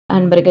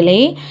அன்பர்களே,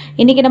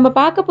 இன்னைக்கு நம்ம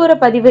பார்க்க போற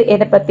பதிவு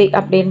எதை பத்தி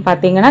அப்படின்னு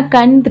பார்த்தீங்கன்னா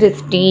கண்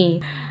திருஷ்டி.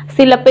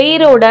 சில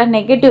பேரோட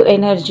நெகட்டிவ்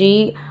எனர்ஜி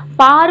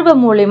பார்வை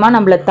மூலமா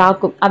நம்மளை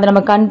தாக்கும். அதை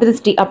நம்ம கண்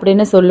திருஷ்டி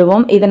அப்படின்னு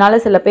சொல்லுவோம். இதனால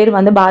சில பேர்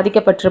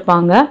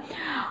பாதிக்கப்பட்டிருப்பாங்க.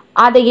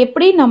 அதை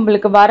எப்படி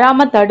நம்மளுக்கு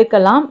வராம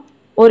தடுக்கலாம்,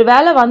 ஒரு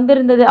வேளை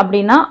வந்திருந்தது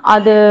அப்படின்னா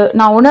அது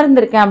நான்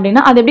உணர்ந்திருக்கேன்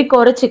அப்படின்னா அதை எப்படி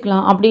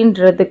குறைச்சிக்கலாம்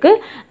அப்படின்றதுக்கு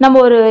நம்ம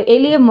ஒரு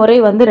எளிய முறை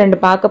 2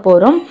 பார்க்க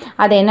போகிறோம்.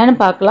 அது என்னன்னு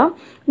பார்க்கலாம்.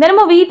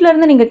 தினமும் வீட்டில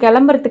இருந்து நீங்கள்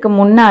கிளம்புறதுக்கு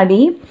முன்னாடி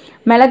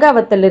மிளகா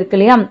வத்தல் இருக்கு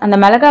இல்லையா, அந்த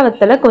மிளகா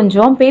வத்தலை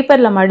கொஞ்சம்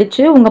பேப்பரில்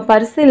மடித்து உங்கள்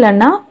பர்ஸ்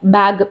இல்லைன்னா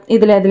பேக்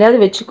இதில் எதுலையாவது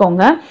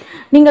வச்சுக்கோங்க.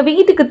 நீங்கள்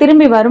வீட்டுக்கு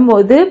திரும்பி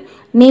வரும்போது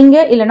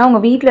நீங்கள் இல்லைன்னா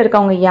உங்கள் வீட்டில்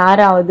இருக்கவங்க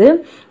யாராவது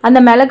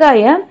அந்த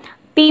மிளகாயை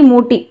தீ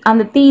மூட்டி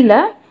அந்த தீயில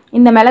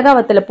இந்த மிளகா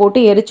வத்தலை போட்டு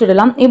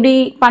எரிச்சிடலாம். இப்படி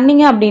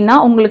பண்ணீங்க அப்படின்னா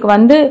உங்களுக்கு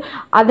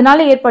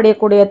அதனால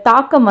ஏற்படக்கூடிய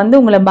தாக்கம்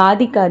உங்களை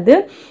பாதிக்காது.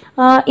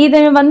 இதை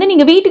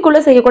நீங்கள்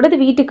வீட்டுக்குள்ளே செய்யக்கூடாது,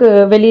 வீட்டுக்கு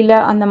வெளியில்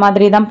அந்த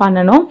மாதிரி தான்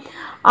பண்ணணும்.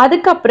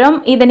 அதுக்கப்புறம்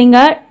இதை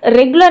நீங்கள்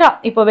ரெகுலராக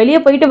இப்போ வெளியே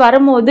போயிட்டு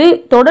வரும்போது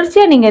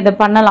தொடர்ச்சியாக நீங்கள் இதை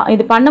பண்ணலாம்.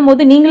 இது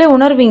பண்ணும்போது நீங்களே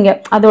உணர்வீங்க,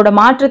 அதோட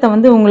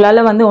மாற்றத்தை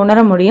உங்களால் உணர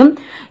முடியும்.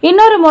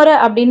 இன்னொரு முறை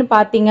அப்படின்னு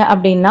பார்த்தீங்க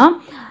அப்படின்னா,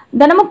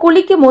 தினமும்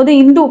குளிக்கும் போது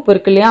இந்து உப்பு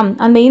இருக்கு இல்லையா,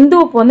 அந்த இந்து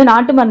உப்பு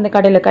நாட்டு மருந்து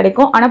கடையில்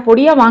கிடைக்கும். ஆனால்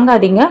பொடியாக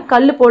வாங்காதீங்க,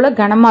 கல் போல்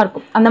கனமாக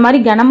இருக்கும். அந்த மாதிரி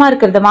கனமாக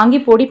இருக்கிறத வாங்கி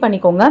பொடி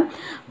பண்ணிக்கோங்க.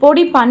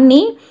 பொடி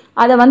பண்ணி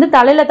அதை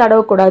தலையில்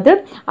தடவக்கூடாது,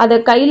 அதை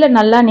கையில்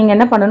நல்லா நீங்கள்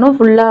என்ன பண்ணணும்,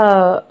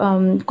 ஃபுல்லாக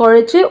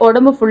குழைச்சி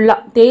உடம்பு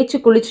ஃபுல்லாக தேய்ச்சி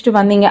குளிச்சுட்டு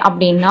வந்தீங்க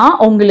அப்படின்னா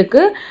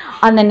உங்களுக்கு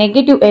அந்த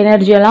நெகட்டிவ்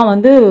எனர்ஜியெல்லாம்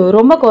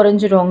ரொம்ப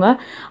குறைஞ்சிடுவாங்க.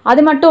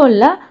 அது மட்டும்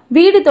இல்லை,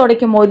 வீடு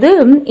துடைக்கும் போது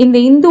இந்த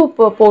இந்து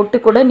உப்பு போட்டு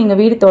கூட நீங்கள்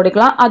வீடு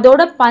துடைக்கலாம்.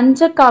 அதோட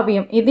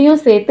பஞ்சகாவியம்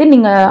இதையும் சேர்த்து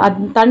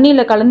நீங்கள்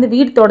தண்ணியில் கலந்து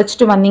வீடு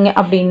துடைச்சிட்டு வந்தீங்க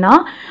அப்படின்னா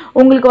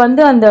உங்களுக்கு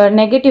அந்த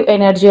நெகட்டிவ்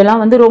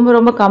எனர்ஜியெல்லாம் ரொம்ப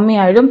ரொம்ப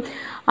கம்மியாயிடும்.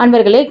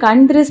 அன்பர்களே,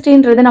 கண்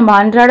திருஷ்டின்றது நம்ம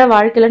அன்றாட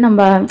வாழ்க்கையில்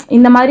நம்ம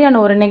இந்த மாதிரியான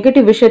ஒரு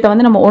நெகட்டிவ்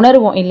விஷயத்தை நம்ம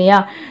உணர்வோம் இல்லையா.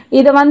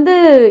 இதை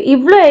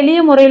இவ்வளோ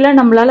எளிய முறையில்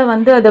நம்மளால்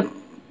அதை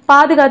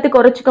பாதுகாத்து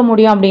குறைச்சிக்க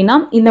முடியும் அப்படின்னா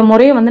இந்த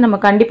முறையை நம்ம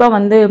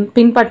கண்டிப்பாக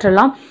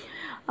பின்பற்றலாம்.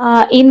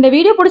 இந்த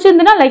வீடியோ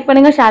பிடிச்சிருந்துன்னா லைக்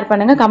பண்ணுங்கள், ஷேர்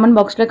பண்ணுங்கள், கமெண்ட்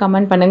பாக்ஸில்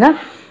கமெண்ட் பண்ணுங்கள்.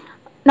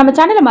 நம்ம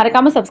சேனலை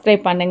மறக்காமல்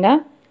சப்ஸ்கிரைப்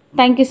பண்ணுங்கள்.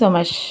 Thank you so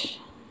much.